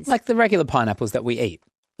 years. Like the regular pineapples that we eat.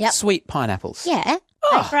 Yep. Sweet pineapples. Yeah.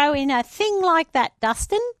 They grow in a thing like that,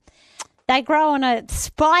 Dustin. They grow on a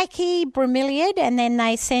spiky bromeliad, and then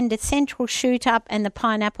they send a central shoot up, and the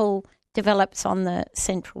pineapple develops on the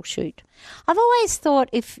central shoot. I've always thought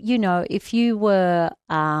if you were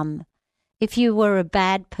a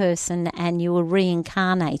bad person and you were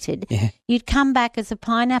reincarnated, you'd come back as a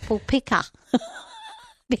pineapple picker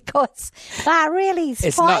because they're really spiky.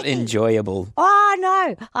 It's not enjoyable. Oh,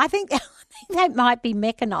 no. I think that might be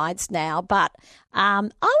mechanised now, but I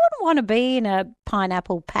wouldn't want to be in a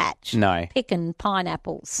pineapple patch. No. Picking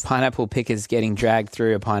pineapples. Pineapple pickers getting dragged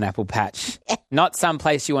through a pineapple patch. Not some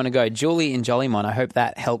place you want to go. Julie in Jollymont, I hope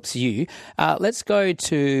that helps you. Let's go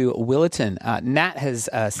to Willerton. Nat has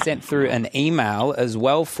sent through an email as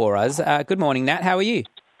well for us. Good morning, Nat. How are you?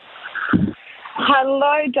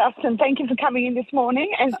 Hello, Dustin. Thank you for coming in this morning,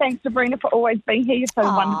 and thanks, Sabrina, for always being here. You're so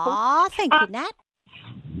wonderful. Oh, thank you, Nat.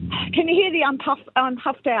 Can you hear the I'm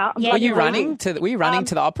puffed out? Were you running to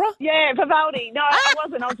the opera? Yeah, Vivaldi. No, I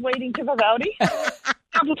wasn't. I was weeding to Vivaldi a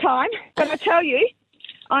couple of times. But I tell you,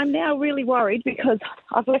 I'm now really worried because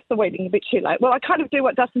I've left the weeding a bit too late. Well, I kind of do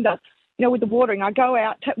what Dustin does, with the watering. I go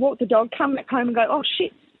out, walk the dog, come back home and go, oh,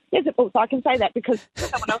 shit. Yes, it was. I can say that because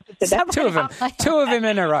someone else has said that. Two of them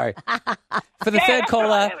in a row. For the third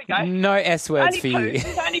caller, no S words for you.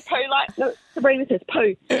 There's only poo, like Sabrina says,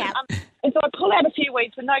 poo. Yeah. And so I pull out a few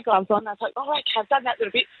weeds with no gloves on. I was like, oh, okay, I've done that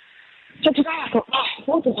little bit. So today I thought,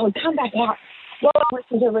 walk the dog, come back out. Well, I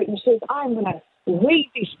listened to Rita and she says, I'm going to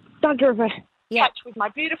weed this bugger of a patch with my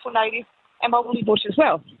beautiful native and my woolly bush as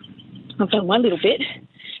well. I've done one little bit,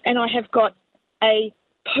 and I have got a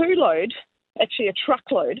poo load, actually a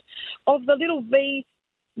truckload, of the little the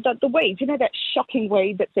weeds, that shocking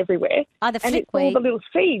weed that's everywhere. Oh, the and it's flickweed. all the little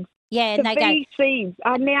seeds. Yeah, and the bee seeds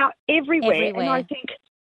are now everywhere. And I think,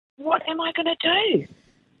 what am I going to do?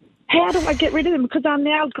 How do I get rid of them? Because I'm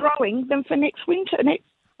now growing them for next winter.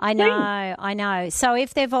 I know. So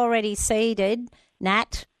if they've already seeded,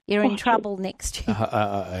 Nat, you're in trouble next year. Poo.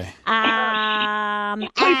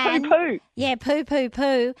 Yeah,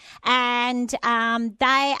 poo. And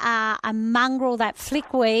they are a mongrel, that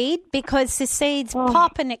flickweed, because the seeds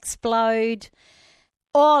pop and explode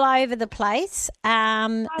all over the place.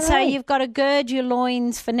 So you've got to gird your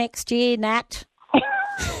loins for next year, Nat.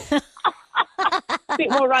 A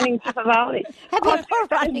bit more running to Vivaldi. There's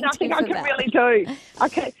nothing I can really do.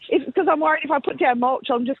 Okay, because I'm worried if I put down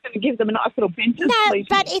mulch, I'm just going to give them a nice little bench. No,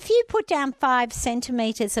 but if you put down 5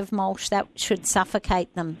 centimetres of mulch, that should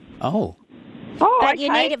suffocate them. Oh. But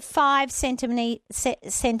you need it 5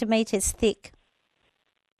 centimetres thick.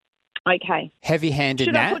 Okay.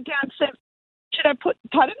 Heavy-handed, Nat? Should I put,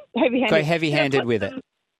 pardon? Heavy-handed. Go heavy-handed with it.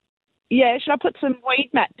 Yeah, should I put some weed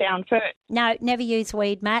mat down first? No, never use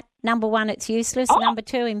weed mat. Number 1, it's useless. Number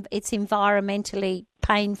 2, it's environmentally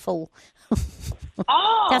painful.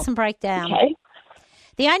 Doesn't break down. Okay.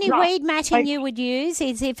 The only weed matting you would use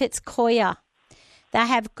is if it's coir. They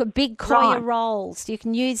have big coir rolls. You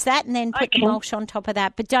can use that and then put the mulch on top of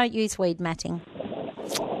that, but don't use weed matting.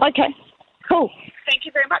 Okay, cool. Thank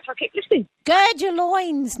you very much. I'll keep listening. Gird your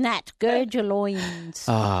loins, Nat. Gird your loins.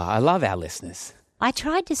 Oh, I love our listeners. I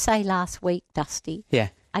tried to say last week, Dusty. Yeah.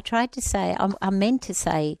 I tried to say, I meant to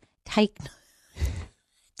say, take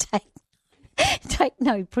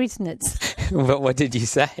no prisoners. But what did you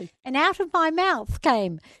say? And out of my mouth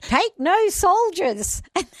came, take no soldiers.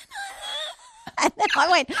 And then I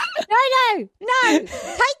went, no,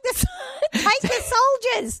 take the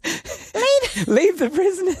soldiers. Leave the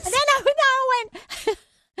prisoners. And then I went,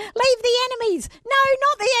 Leave the enemies. No,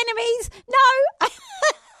 not the enemies. No.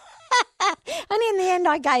 And in the end,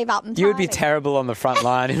 I gave up. You would be terrible on the front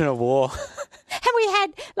line in a war. And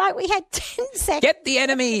we had 10 seconds. Get the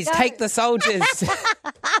enemies. Take the soldiers.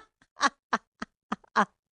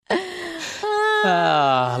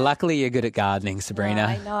 Luckily, you're good at gardening, Sabrina.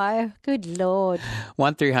 I know. Good Lord.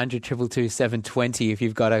 1300 222 720 if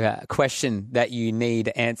you've got a question that you need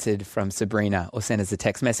answered from Sabrina, or send us a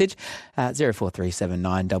text message. 0437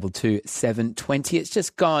 922 720. It's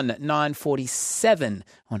just gone 9:47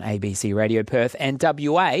 on ABC Radio Perth and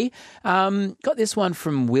WA. Got this one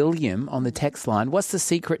from William on the text line. What's the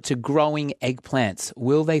secret to growing eggplants?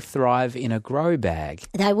 Will they thrive in a grow bag?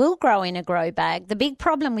 They will grow in a grow bag. The big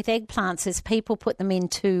problem with eggplants is people put them in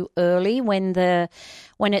too early when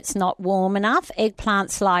it's not warm enough.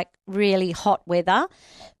 Eggplants like really hot weather.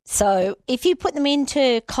 So if you put them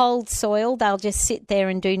into cold soil, they'll just sit there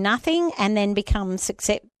and do nothing and then become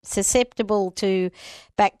susceptible to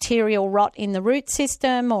bacterial rot in the root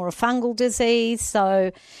system or a fungal disease.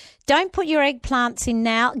 So don't put your eggplants in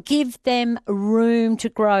now. Give them room to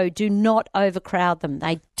grow. Do not overcrowd them.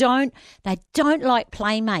 They don't like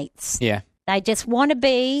playmates. Yeah. They just want to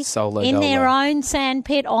be in their own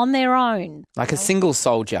sandpit on their own. Like a single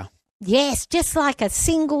soldier. Yes, just like a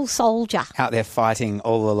single soldier. Out there fighting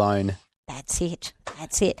all alone. That's it.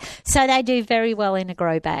 So they do very well in a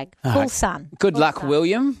grow bag. Full sun. Good luck,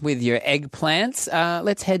 William, with your eggplants.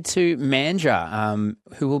 Let's head to Mandurah,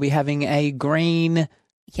 who will be having a green...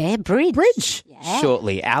 bridge.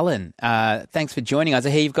 Shortly. Alan, thanks for joining us. I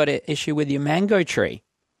hear you've got an issue with your mango tree.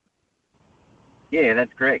 Yeah,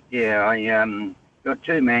 that's correct. Yeah, I got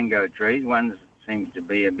 2 mango trees. One seems to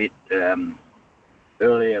be a bit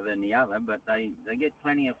earlier than the other, but they get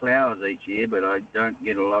plenty of flowers each year, but I don't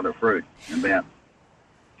get a lot of fruit. About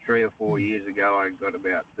 3 or 4 years ago, I got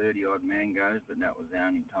about 30-odd mangoes, but that was the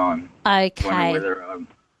only time. Okay.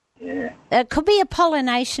 It could be a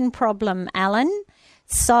pollination problem, Alan.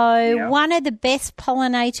 So one of the best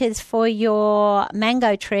pollinators for your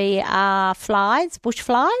mango tree are flies, bush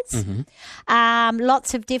flies. Mm-hmm.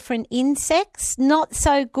 Lots of different insects. Not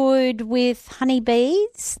so good with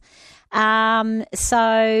honeybees.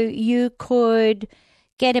 So you could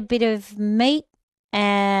get a bit of meat,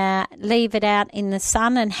 leave it out in the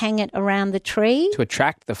sun and hang it around the tree. To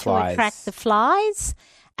attract the flies.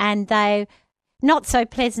 And they're not so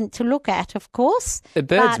pleasant to look at, of course. The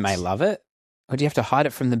birds may love it. Or do you have to hide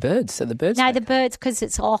it from the birds? So the birds... No, the birds, because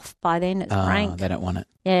it's off by then. It's rank. They don't want it.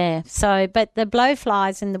 Yeah. So, but the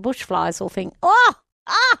blowflies and the bush flies will think,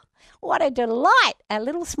 what a delight, a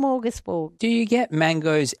little smorgasbord. Do you get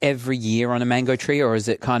mangoes every year on a mango tree, or is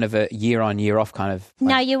it kind of a year on, year off kind of?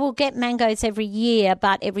 No, you will get mangoes every year,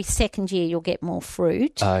 but every second year you'll get more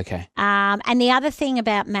fruit. Oh, okay. And the other thing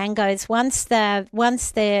about mangoes, once they're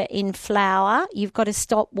in flower, you've got to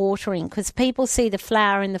stop watering, because people see the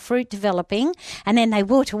flower and the fruit developing, and then they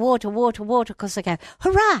water because they go,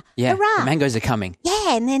 hurrah, hurrah. The mangoes are coming.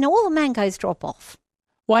 Yeah, and then all the mangoes drop off.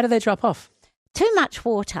 Why do they drop off? Too much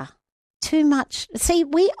water. Too much. See,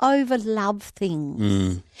 we overlove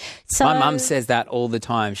things. So my mum says that all the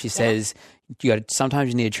time. She says, sometimes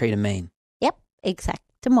you need a tree to mean. Yep,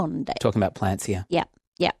 exactamundo. Talking about plants here. Yep.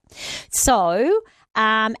 So,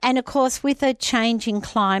 and of course, with a changing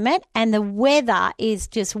climate, and the weather is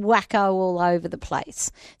just wacko all over the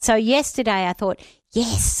place. So yesterday I thought,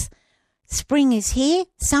 yes, spring is here,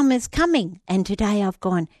 summer's coming. And today I've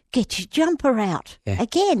gone, get your jumper out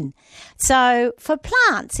again. So for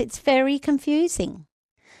plants, it's very confusing.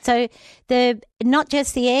 So not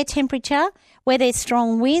just the air temperature, where there's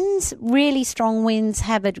strong winds, really strong winds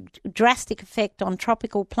have a drastic effect on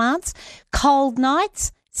tropical plants. Cold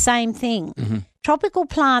nights, same thing. Mm-hmm. Tropical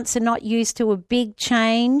plants are not used to a big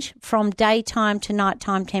change from daytime to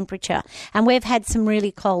nighttime temperature, and we've had some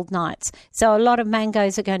really cold nights. So a lot of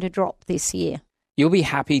mangoes are going to drop this year. You'll be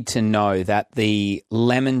happy to know that the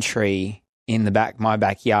lemon tree in my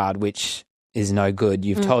backyard, which is no good,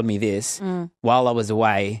 you've told me this, while I was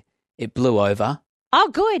away, it blew over. Oh,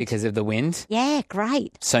 good. Because of the wind. Yeah,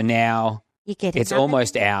 great. So now it's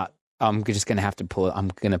almost out. I'm just going to have to pull it. I'm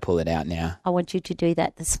going to pull it out now. I want you to do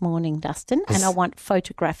that this morning, Dustin, and I want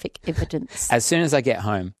photographic evidence. As soon as I get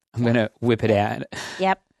home, I'm going to whip it out.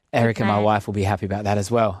 Yep. Erica, my wife, will be happy about that as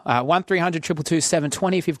well. 1300 222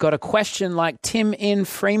 720 if you've got a question like Tim in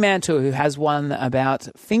Fremantle, who has one about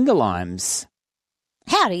finger limes.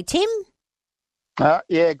 Howdy, Tim.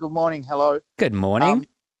 Yeah, good morning. Hello. Good morning.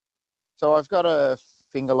 So I've got a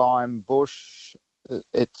finger lime bush.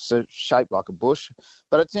 It's shaped like a bush,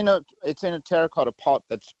 but it's in a terracotta pot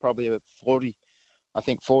that's probably a 40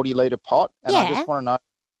 litre pot. And I just want to know,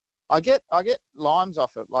 I get limes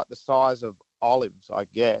off it like the size of olives, I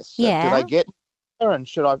guess. Yeah. Do they get there, and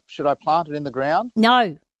should I plant it in the ground?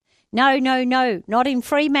 No. Not in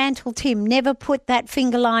Fremantle, Tim. Never put that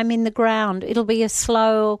finger lime in the ground. It'll be a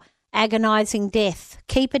slow, agonising death.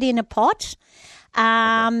 Keep it in a pot.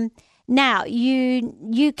 Now,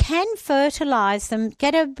 you can fertilise them.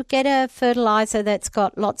 Get a fertiliser that's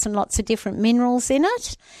got lots and lots of different minerals in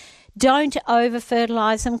it. Don't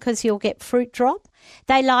over-fertilise them because you'll get fruit drop.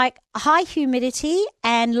 They like high humidity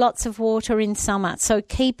and lots of water in summer, so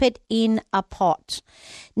keep it in a pot.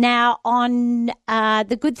 Now, on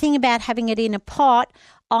the good thing about having it in a pot,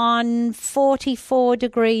 on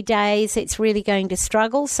 44-degree days, it's really going to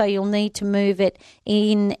struggle, so you'll need to move it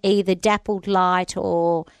in either dappled light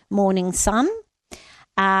or morning sun.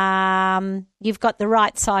 You've got the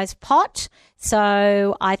right size pot,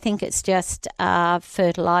 so I think it's just a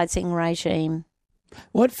fertilising regime.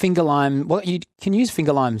 What finger lime? Well, you can use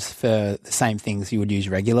finger limes for the same things you would use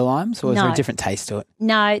regular limes, or is there a different taste to it?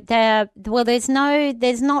 No, there's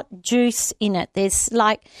not juice in it. It's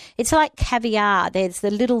like caviar. There's the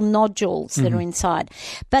little nodules that are inside,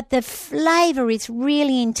 but the flavour is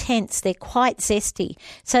really intense. They're quite zesty,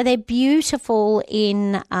 so they're beautiful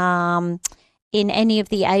in any of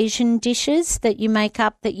the Asian dishes that you make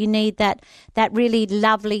up. That you need that really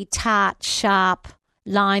lovely tart, sharp,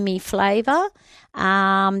 limey flavour.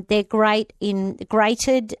 They're great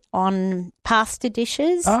grated on pasta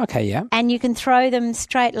dishes. Oh, okay, yeah. And you can throw them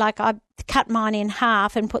straight, like I cut mine in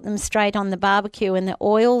half and put them straight on the barbecue, and the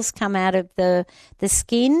oils come out of the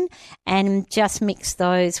skin, and just mix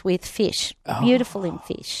those with fish. Beautiful in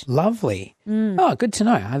fish. Lovely. Oh, good to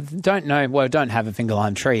know. I don't have a finger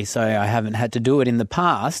lime tree, so I haven't had to do it in the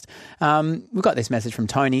past. We've got this message from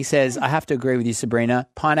Tony. He says, I have to agree with you, Sabrina.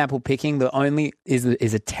 Pineapple picking is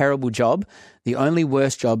a terrible job. The only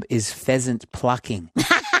worst job is pheasant plucking.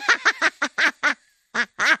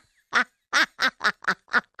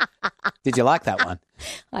 Did you like that one?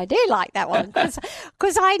 I do like that one because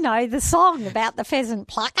I know the song about the pheasant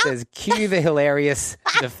plucker. It says, cue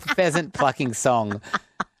the pheasant plucking song.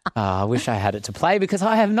 I wish I had it to play because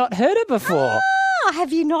I have not heard it before.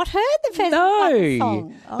 Have you not heard the pheasant plucker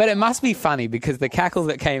song? But it must be funny because the cackle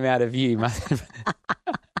that came out of you must have...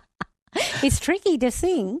 It's tricky to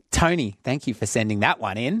sing. Tony, thank you for sending that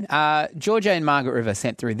one in. Georgia and Margaret River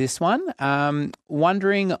sent through this one.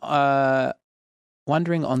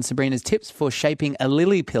 Wondering on Sabrina's tips for shaping a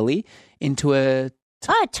lily-pilly into a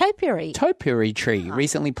topiary. Topiary tree,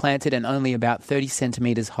 recently planted and only about 30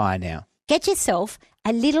 centimetres high now. Get yourself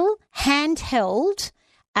a little handheld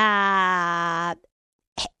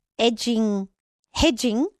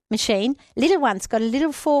hedging machine. Little one's got a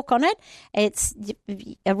little fork on it. It's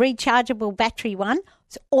a rechargeable battery one.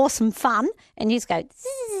 It's awesome fun. And you just go...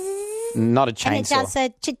 Not a chainsaw. And it does a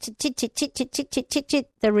chit,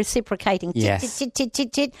 the reciprocating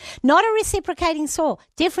chit. Not a reciprocating saw.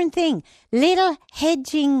 Different thing. Little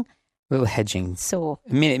hedging saw.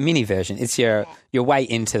 Mini version. It's your way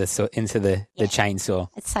into the chainsaw.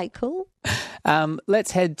 It's so cool.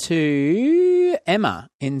 Let's head to Emma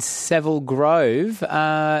in Seville Grove.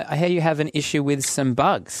 I hear you have an issue with some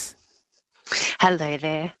bugs. Hello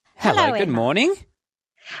there. Hello, good morning.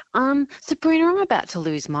 Sabrina, I'm about to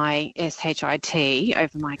lose my SHIT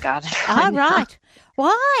over my garden. Oh, right.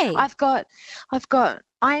 Why?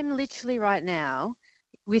 I'm literally right now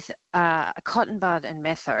with a cotton bud and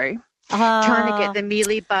metho trying to get the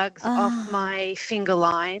mealy bugs off my finger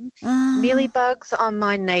lime, mealy bugs on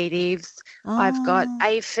my natives. I've got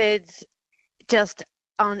aphids just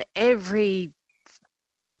on every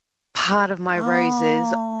part of my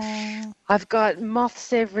roses. I've got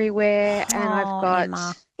moths everywhere, and I've got...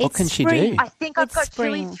 Emma. What can she do? I think I've got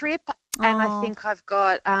chili thrip, and I think I've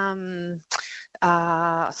got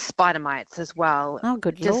spider mites as well. Oh,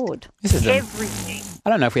 good Lord. Everything. I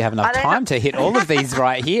don't know if we have enough time to hit all of these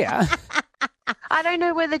right here. I don't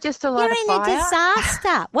know whether just a lot You're of in fire. a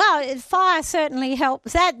disaster. Well, fire certainly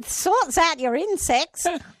helps. That sorts out your insects.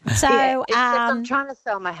 So except I'm trying to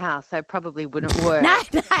sell my house, so it probably wouldn't work. No.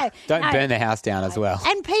 Don't burn the house down as well.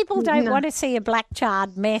 And people don't want to see a black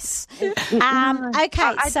charred mess.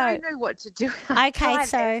 I don't know what to do.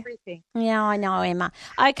 Everything. Yeah, I know, Emma.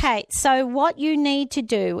 Okay, so what you need to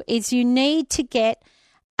do is you need to get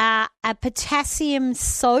a potassium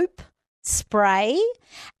soap spray,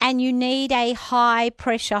 and you need a high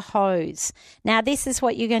pressure hose. Now, this is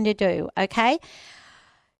what you're going to do, okay?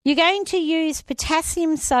 You're going to use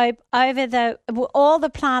potassium soap over all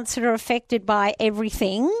the plants that are affected by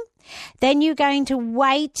everything. Then you're going to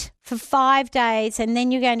wait for 5 days, and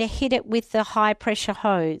then you're going to hit it with the high pressure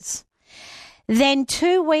hose. Then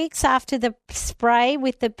 2 weeks after the spray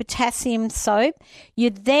with the potassium soap, you're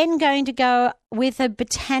then going to go with a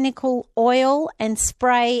botanical oil and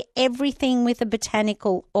spray everything with a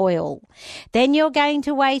botanical oil. Then you're going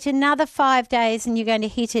to wait another 5 days and you're going to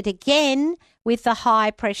hit it again with the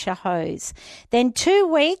high pressure hose. Then 2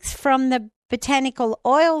 weeks from the botanical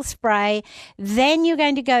oil spray, then you're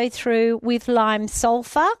going to go through with lime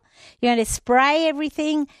sulfur. You're going to spray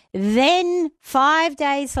everything. Then 5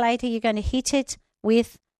 days later, you're going to hit it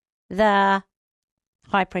with the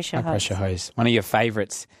high pressure hose. High pressure hose. One of your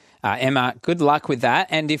favourites. Emma, good luck with that.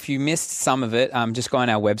 And if you missed some of it, just go on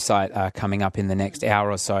our website coming up in the next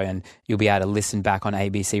hour or so and you'll be able to listen back on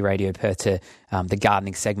ABC Radio Perth to the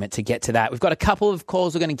gardening segment to get to that. We've got a couple of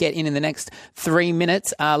calls we're going to get in the next 3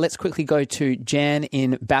 minutes. Let's quickly go to Jan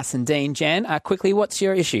in Bassendean. Jan, quickly, what's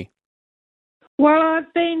your issue? Well,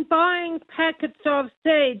 I've been buying packets of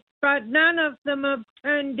seeds, but none of them have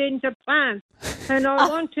turned into plants. And I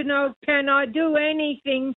want to know, can I do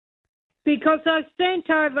anything? Because I spent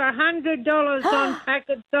over $100 on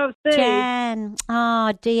packets of seeds. Jan,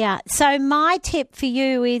 oh dear. So my tip for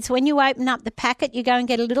you is when you open up the packet, you go and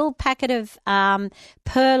get a little packet of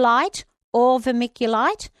perlite or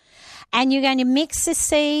vermiculite, and you're going to mix the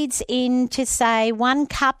seeds into, say, 1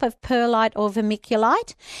 cup of perlite or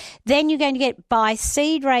vermiculite. Then you're going to buy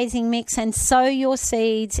seed raising mix and sow your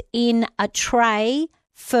seeds in a tray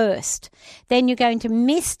first. Then you're going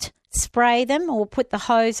to spray them or put the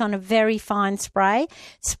hose on a very fine spray.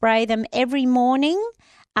 Spray them every morning.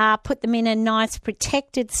 Put them in a nice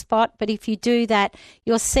protected spot. But if you do that,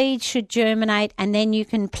 your seeds should germinate and then you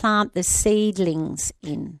can plant the seedlings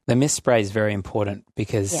in. The mist spray is very important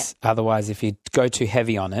because otherwise if you go too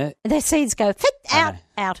heavy on it... the seeds go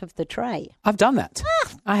out of the tray. I've done that.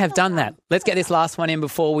 I have done that. Let's get this last one in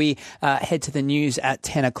before we head to the news at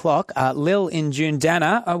 10 o'clock. Lil in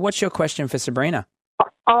Jundana, what's your question for Sabrina?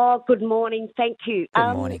 Oh, good morning. Thank you.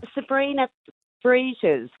 Good morning. Sabrina,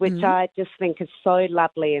 freesias, which I just think is so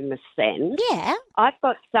lovely in the scent. Yeah. I've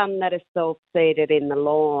got some that are self-seeded in the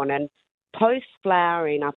lawn, and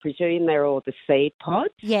post-flowering, I presume they're all the seed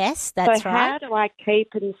pods. Yes, that's so right. how do I keep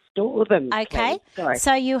and store them? Okay. please? Sorry.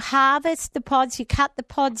 So you harvest the pods, you cut the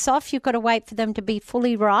pods off, you've got to wait for them to be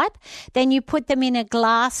fully ripe. Then you put them in a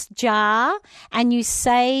glass jar and you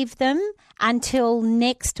save them until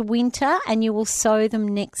next winter, and you will sow them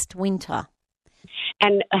next winter.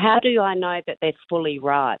 And how do I know that they're fully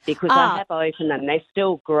ripe? Because I have opened them, they're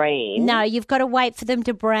still green. No, you've got to wait for them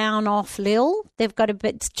to brown off, Lil. They've got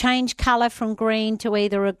to change colour from green to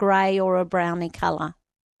either a grey or a browny colour.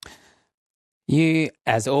 You,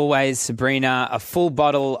 as always, Sabrina, a full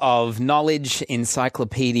bottle of knowledge,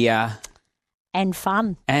 encyclopedia. And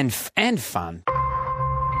fun. And fun.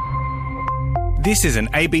 This is an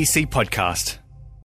ABC podcast.